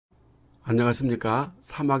안녕하십니까.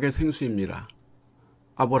 사막의 생수입니다.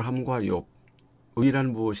 아브라함과 욥,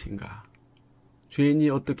 의란 무엇인가? 죄인이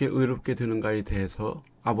어떻게 의롭게 되는가에 대해서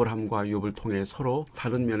아브라함과 욥을 통해 서로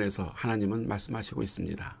다른 면에서 하나님은 말씀하시고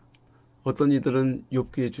있습니다. 어떤 이들은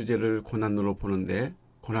욥기의 주제를 고난으로 보는데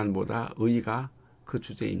고난보다 의가 그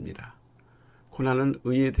주제입니다. 고난은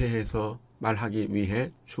의에 대해서 말하기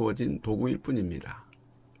위해 주어진 도구일 뿐입니다.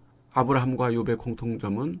 아브라함과 욥의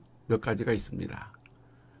공통점은 몇 가지가 있습니다.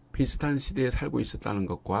 비슷한 시대에 살고 있었다는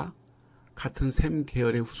것과 같은 셈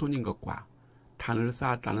계열의 후손인 것과 단을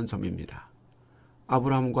쌓았다는 점입니다.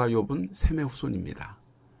 아브라함과 욥은 셈의 후손입니다.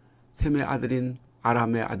 셈의 아들인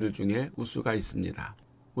아람의 아들 중에 우스가 있습니다.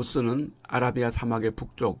 우스는 아라비아 사막의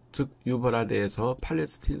북쪽, 즉 유브라데에서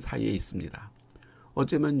팔레스틴 사이에 있습니다.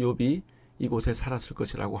 어쩌면 욥이 이곳에 살았을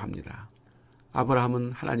것이라고 합니다.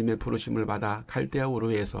 아브라함은 하나님의 부르심을 받아 갈대아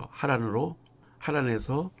우르에서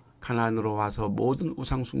하란에서 가나안으로 와서 모든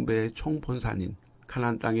우상 숭배의 총본산인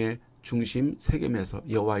가나안 땅의 중심 세겜에서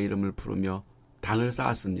여호와 이름을 부르며 단을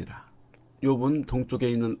쌓았습니다. 욥은 동쪽에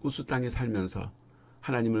있는 우스 땅에 살면서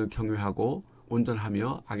하나님을 경외하고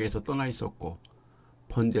온전하며 악에서 떠나 있었고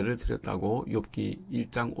번제를 드렸다고 욥기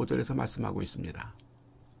 1장 5절에서 말씀하고 있습니다.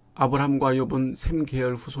 아브라함과 욥은 셈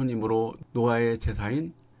계열 후손이므로 노아의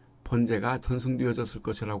제사인 번제가 전승되어졌을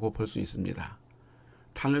것이라고 볼 수 있습니다.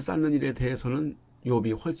 단을 쌓는 일에 대해서는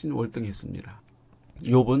욥이 훨씬 월등했습니다.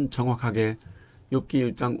 욥은 정확하게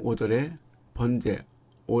욥기 1장 5절에 번제,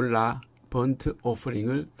 올라, 번트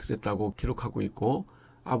오퍼링을 드렸다고 기록하고 있고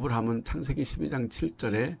아브라함은 창세기 12장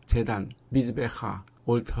 7절에 제단, 미즈베하,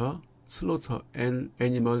 올터, 슬로터 and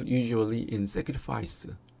animal usually in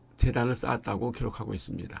sacrifice 제단을 쌓았다고 기록하고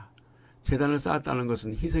있습니다. 제단을 쌓았다는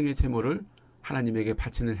것은 희생의 제물을 하나님에게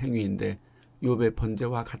바치는 행위인데 욥의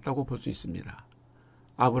번제와 같다고 볼 수 있습니다.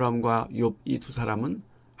 아브라함과 욥 이 두 사람은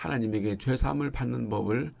하나님에게 죄사함을 받는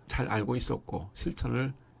법을 잘 알고 있었고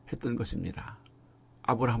실천을 했던 것입니다.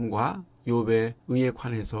 아브라함과 욥의 의에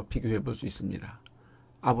관해서 비교해 볼 수 있습니다.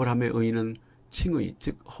 아브라함의 의는 칭의,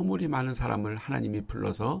 즉 허물이 많은 사람을 하나님이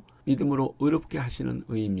불러서 믿음으로 의롭게 하시는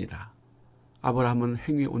의입니다. 아브라함은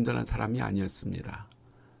행위 온전한 사람이 아니었습니다.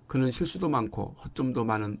 그는 실수도 많고 허점도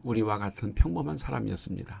많은 우리와 같은 평범한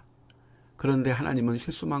사람이었습니다. 그런데 하나님은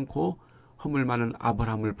실수 많고 허물 많은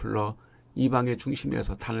아브라함을 불러 이방의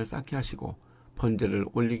중심에서 단을 쌓게 하시고 번제를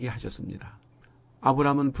올리게 하셨습니다.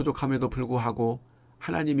 아브라함은 부족함에도 불구하고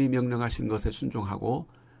하나님이 명령하신 것에 순종하고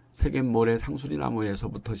세겜 모래 상수리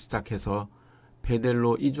나무에서부터 시작해서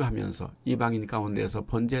베델로 이주하면서 이방인 가운데에서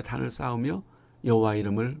번제 단을 쌓으며 여호와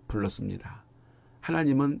이름을 불렀습니다.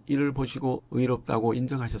 하나님은 이를 보시고 의롭다고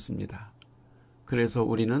인정하셨습니다. 그래서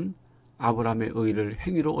우리는 아브라함의 의를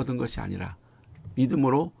행위로 얻은 것이 아니라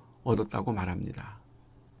믿음으로 얻었다고 말합니다.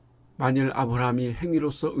 만일 아브라함이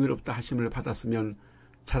행위로서 의롭다 하심을 받았으면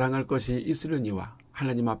자랑할 것이 있으려니와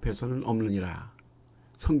하나님 앞에서는 없느니라.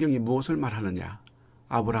 성경이 무엇을 말하느냐?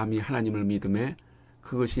 아브라함이 하나님을 믿음에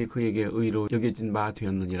그것이 그에게 의로 여겨진 바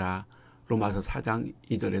되었느니라. 로마서 4장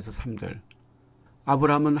 2절에서 3절.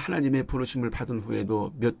 아브라함은 하나님의 부르심을 받은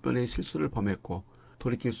후에도 몇 번의 실수를 범했고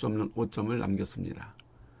돌이킬 수 없는 오점을 남겼습니다.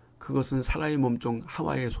 그것은 사라의 몸종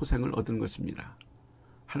하와의 소생을 얻은 것입니다.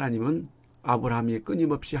 하나님은 아브라함이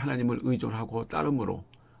끊임없이 하나님을 의존하고 따름으로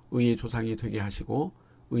의의 조상이 되게 하시고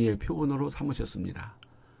의의 표본으로 삼으셨습니다.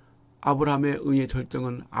 아브라함의 의의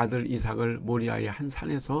절정은 아들 이삭을 모리아의 한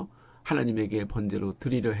산에서 하나님에게 번제로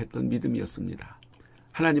드리려 했던 믿음이었습니다.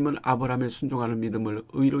 하나님은 아브라함의 순종하는 믿음을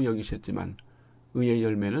의로 여기셨지만 의의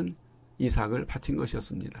열매는 이삭을 바친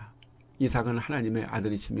것이었습니다. 이삭은 하나님의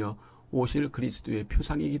아들이시며 오실 그리스도의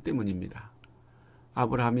표상이기 때문입니다.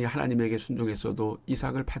 아브라함이 하나님에게 순종했어도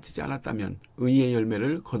이삭을 바치지 않았다면 의의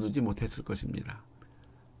열매를 거두지 못했을 것입니다.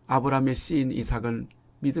 아브라함의 씨인 이삭은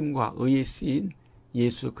믿음과 의의 씨인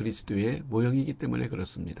예수 그리스도의 모형이기 때문에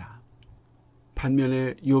그렇습니다.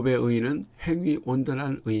 반면에 욥의 의는 행위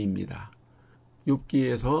온전한 의입니다.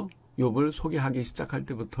 욥기에서 욥을 소개하기 시작할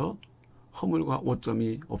때부터 허물과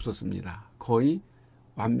오점이 없었습니다. 거의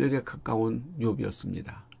완벽에 가까운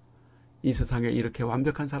욥이었습니다. 이 세상에 이렇게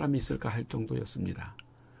완벽한 사람이 있을까 할 정도였습니다.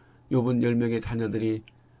 욥은 10명의 자녀들이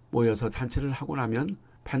모여서 잔치를 하고 나면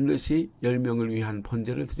반드시 10명을 위한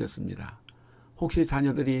번제를 드렸습니다. 혹시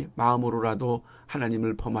자녀들이 마음으로라도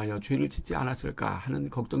하나님을 범하여 죄를 짓지 않았을까 하는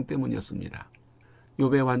걱정 때문이었습니다.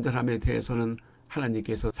 욥의 완전함에 대해서는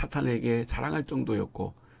하나님께서 사탄에게 자랑할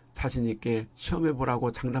정도였고 자신 있게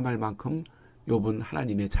시험해보라고 장담할 만큼 욥은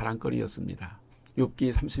하나님의 자랑거리였습니다.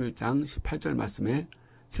 욥기 31장 18절 말씀에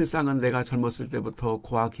실상은 내가 젊었을 때부터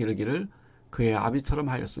고아 기르기를 그의 아비처럼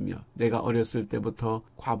하였으며 내가 어렸을 때부터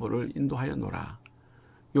과부를 인도하였노라.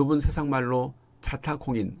 욥은 세상 말로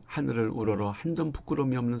자타공인 하늘을 우러러 한 점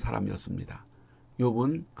부끄러움이 없는 사람이었습니다.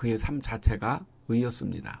 욥은 그의 삶 자체가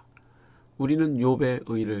의였습니다. 우리는 욥의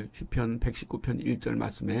의를 시편 119편 1절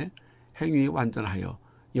말씀에 행위 완전하여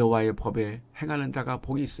여호와의 법에 행하는 자가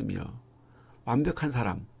복이 있으며, 완벽한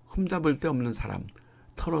사람, 흠잡을 데 없는 사람,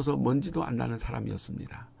 털어서 먼지도 안 나는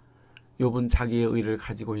사람이었습니다. 욥은 자기의 의를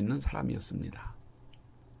가지고 있는 사람이었습니다.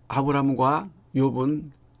 아브라함과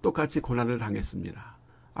욥은 똑같이 고난을 당했습니다.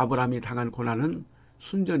 아브라함이 당한 고난은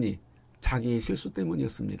순전히 자기의 실수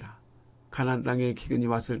때문이었습니다. 가나안 땅에 기근이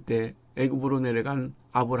왔을 때 애굽으로 내려간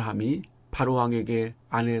아브라함이 바로 왕에게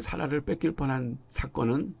아내 사라를 뺏길 뻔한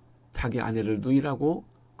사건은 자기 아내를 누이라고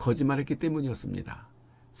거짓말했기 때문이었습니다.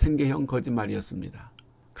 생계형 거짓말이었습니다.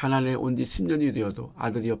 가나안에 온 지 10년이 되어도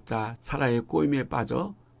아들이 없자 사라의 꼬임에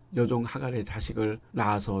빠져 여종 하갈의 자식을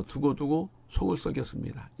낳아서 두고두고 속을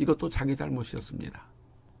썩였습니다. 이것도 자기 잘못이었습니다.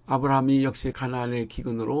 아브라함이 역시 가나안의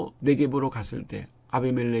기근으로 네겝으로 갔을 때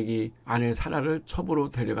아비멜렉이 아내 사라를 첩으로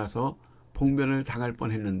데려가서 봉변을 당할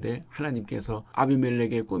뻔했는데 하나님께서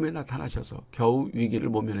아비멜렉의 꿈에 나타나셔서 겨우 위기를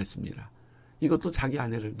모면했습니다. 이것도 자기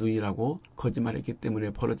아내를 누이라고 거짓말했기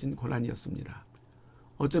때문에 벌어진 고난이었습니다.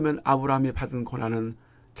 어쩌면 아브라함이 받은 고난은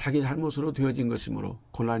자기 잘못으로 되어진 것이므로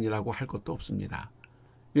고난이라고 할 것도 없습니다.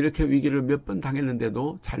 이렇게 위기를 몇 번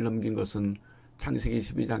당했는데도 잘 넘긴 것은 창세기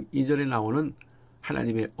 12장 2절에 나오는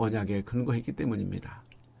하나님의 언약에 근거했기 때문입니다.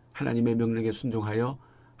 하나님의 명령에 순종하여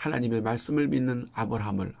하나님의 말씀을 믿는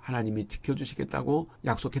아브라함을 하나님이 지켜주시겠다고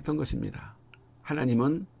약속했던 것입니다.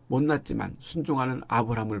 하나님은 못났지만 순종하는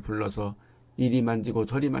아브라함을 불러서 이리 만지고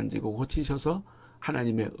저리 만지고 고치셔서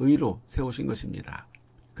하나님의 의로 세우신 것입니다.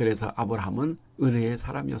 그래서 아브라함은 은혜의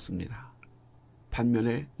사람이었습니다.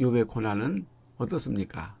 반면에 욥의 고난은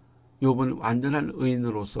어떻습니까? 욥은 완전한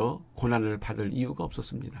의인으로서 고난을 받을 이유가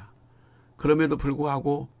없었습니다. 그럼에도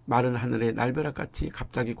불구하고 마른 하늘의 날벼락같이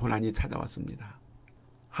갑자기 고난이 찾아왔습니다.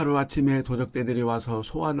 하루아침에 도적대들이 와서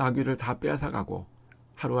소와 나귀를 다 빼앗아가고,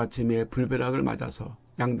 하루아침에 불벼락을 맞아서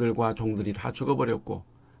양들과 종들이 다 죽어버렸고,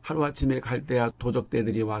 하루아침에 갈대아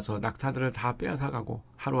도적대들이 와서 낙타들을 다 빼앗아가고,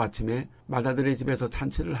 하루아침에 마다들의 집에서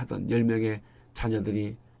잔치를 하던 10명의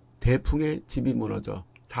자녀들이 대풍에 집이 무너져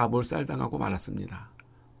다 몰살당하고 말았습니다.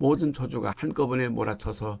 모든 저주가 한꺼번에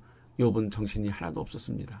몰아쳐서 욥은 정신이 하나도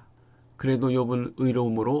없었습니다. 그래도 욥은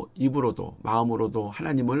의로움으로 입으로도 마음으로도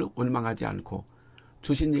하나님을 원망하지 않고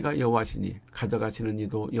주신 이가 여호와시니 가져가시는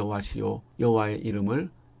이도 여호와시요 여호와의 이름을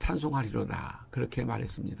찬송하리로다, 그렇게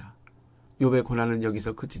말했습니다. 욥의 고난은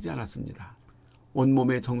여기서 그치지 않았습니다.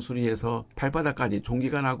 온몸의 정수리에서 발바닥까지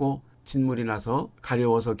종기가 나고 진물이 나서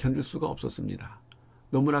가려워서 견딜 수가 없었습니다.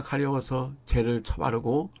 너무나 가려워서 재를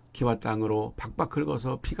쳐바르고 기왓장으로 박박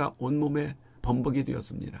긁어서 피가 온몸에 범벅이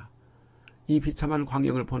되었습니다. 이 비참한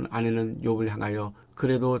광경을 본 아내는 욥을 향하여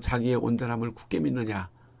그래도 자기의 온전함을 굳게 믿느냐,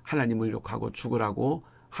 하나님을 욕하고 죽으라고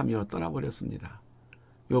하며 떠나버렸습니다.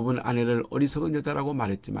 욥은 아내를 어리석은 여자라고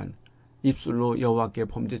말했지만 입술로 여호와께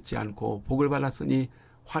범죄치 않고 복을 받았으니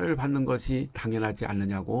화를 받는 것이 당연하지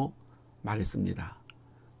않느냐고 말했습니다.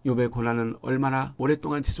 욥의 고난은 얼마나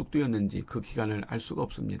오랫동안 지속되었는지 그 기간을 알 수가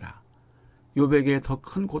없습니다. 욥에게 더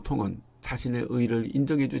큰 고통은 자신의 의를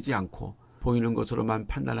인정해주지 않고 보이는 것으로만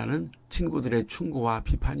판단하는 친구들의 충고와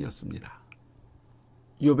비판이었습니다.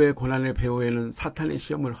 욥의 고난의 배후에는 사탄의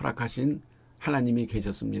시험을 허락하신 하나님이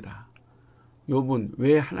계셨습니다. 욥은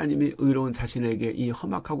왜 하나님이 의로운 자신에게 이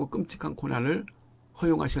험악하고 끔찍한 고난을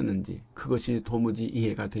허용하셨는지 그것이 도무지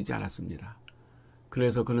이해가 되지 않았습니다.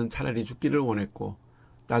 그래서 그는 차라리 죽기를 원했고,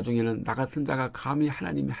 나중에는 나 같은 자가 감히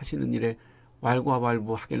하나님이 하시는 일에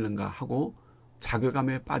왈가왈부하겠는가 하고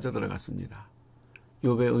자괴감에 빠져들어갔습니다.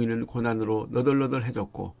 욥의 의는 고난으로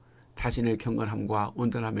너덜너덜해졌고 자신의 경건함과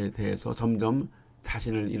온전함에 대해서 점점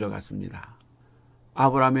자신을 잃어갔습니다.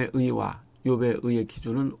 아브라함의 의와 욥의 의의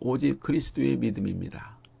기준은 오직 그리스도의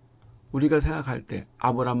믿음입니다. 우리가 생각할 때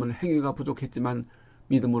아브라함은 행위가 부족했지만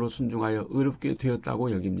믿음으로 순종하여 의롭게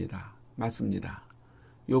되었다고 여깁니다. 맞습니다.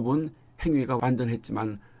 욥은 행위가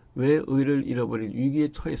완전했지만 왜 의를 잃어버릴 위기에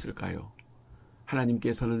처했을까요?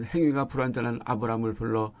 하나님께서는 행위가 불완전한 아브라함을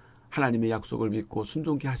불러 하나님의 약속을 믿고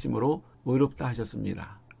순종케 하심으로 의롭다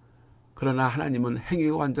하셨습니다. 그러나 하나님은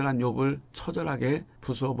행위가 완전한 욥을 처절하게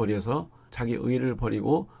부수어버려서 자기 의를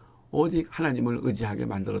버리고 오직 하나님을 의지하게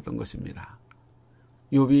만들었던 것입니다.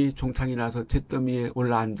 욥이 종창이 나서 잿더미에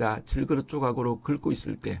올라앉아 질그릇 조각으로 긁고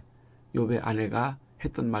있을 때 욥의 아내가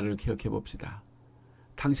했던 말을 기억해 봅시다.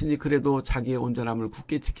 당신이 그래도 자기의 온전함을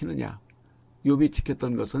굳게 지키느냐? 욥이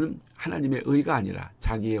지켰던 것은 하나님의 의가 아니라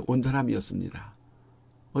자기의 온전함이었습니다.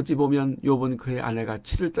 어찌 보면 욥은 그의 아내가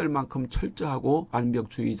치를 떨 만큼 철저하고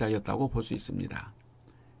완벽주의자였다고 볼 수 있습니다.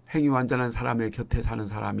 행위 완전한 사람의 곁에 사는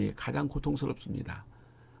사람이 가장 고통스럽습니다.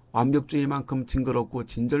 완벽주의만큼 징그럽고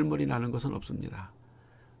진절머리 나는 것은 없습니다.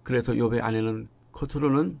 그래서 욥의 아내는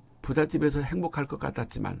겉으로는 부잣집에서 행복할 것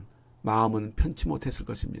같았지만 마음은 편치 못했을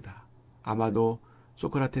것입니다. 아마도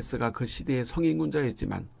소크라테스가 그 시대의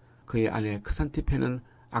성인군자였지만 그의 아내 크산티페는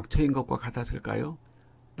악처인 것과 같았을까요?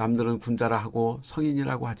 남들은 군자라 하고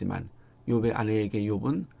성인이라고 하지만 욥의 아내에게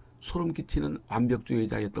욥은 소름 끼치는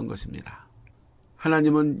완벽주의자였던 것입니다.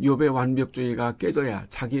 하나님은 욥의 완벽주의가 깨져야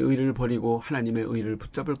자기 의를 버리고 하나님의 의를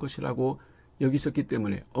붙잡을 것이라고 여기셨기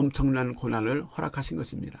때문에 엄청난 고난을 허락하신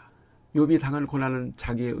것입니다. 욥이 당한 고난은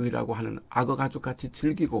자기의 의라고 하는 악어 가죽같이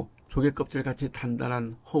질기고 조개껍질같이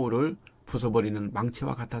단단한 허울을 부숴버리는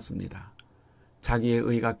망치와 같았습니다. 자기의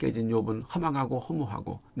의가 깨진 욥은 허망하고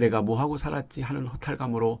허무하고 내가 뭐하고 살았지 하는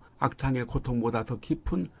허탈감으로 악창의 고통보다 더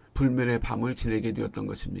깊은 불면의 밤을 지내게 되었던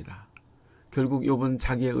것입니다. 결국 욥은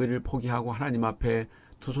자기의 의를 포기하고 하나님 앞에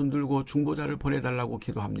두 손 들고 중보자를 보내달라고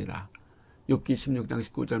기도합니다. 욥기 16장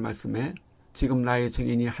 19절 말씀에 지금 나의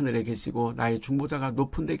증인이 하늘에 계시고 나의 중보자가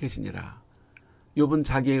높은 데 계시니라. 욥은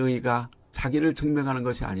자기의 의가 자기를 증명하는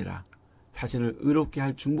것이 아니라 자신을 의롭게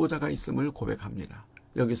할 중보자가 있음을 고백합니다.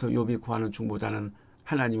 여기서 욥이 구하는 중보자는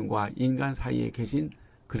하나님과 인간 사이에 계신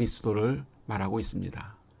그리스도를 말하고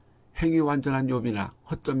있습니다. 행위 완전한 욥이나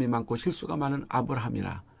허점이 많고 실수가 많은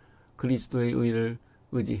아브라함이나 그리스도의 의를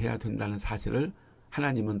의지해야 된다는 사실을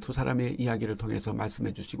하나님은 두 사람의 이야기를 통해서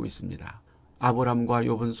말씀해 주시고 있습니다. 아브라함과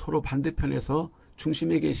욥은 서로 반대편에서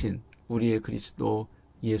중심에 계신 우리의 그리스도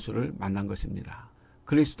예수를 만난 것입니다.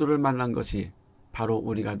 그리스도를 만난 것이 바로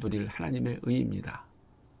우리가 누릴 하나님의 의입니다.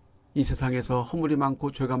 이 세상에서 허물이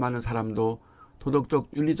많고 죄가 많은 사람도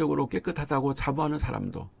도덕적 윤리적으로 깨끗하다고 자부하는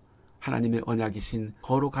사람도 하나님의 언약이신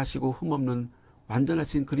거룩하시고 흠없는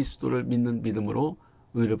완전하신 그리스도를 믿는 믿음으로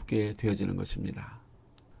의롭게 되어지는 것입니다.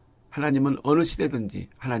 하나님은 어느 시대든지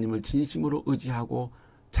하나님을 진심으로 의지하고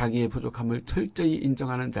자기의 부족함을 철저히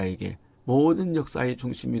인정하는 자에게 모든 역사의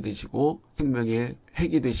중심이 되시고 생명의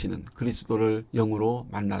핵이 되시는 그리스도를 영으로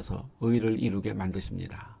만나서 의를 이루게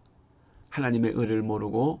만드십니다. 하나님의 의를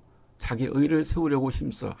모르고 자기 의를 세우려고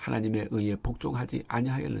힘써 하나님의 의에 복종하지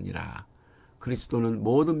아니하였느니라. 그리스도는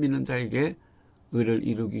모든 믿는 자에게 의를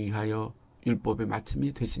이루기 위하여 율법의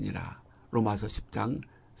마침이 되시니라. 로마서 10장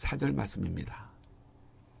 4절 말씀입니다.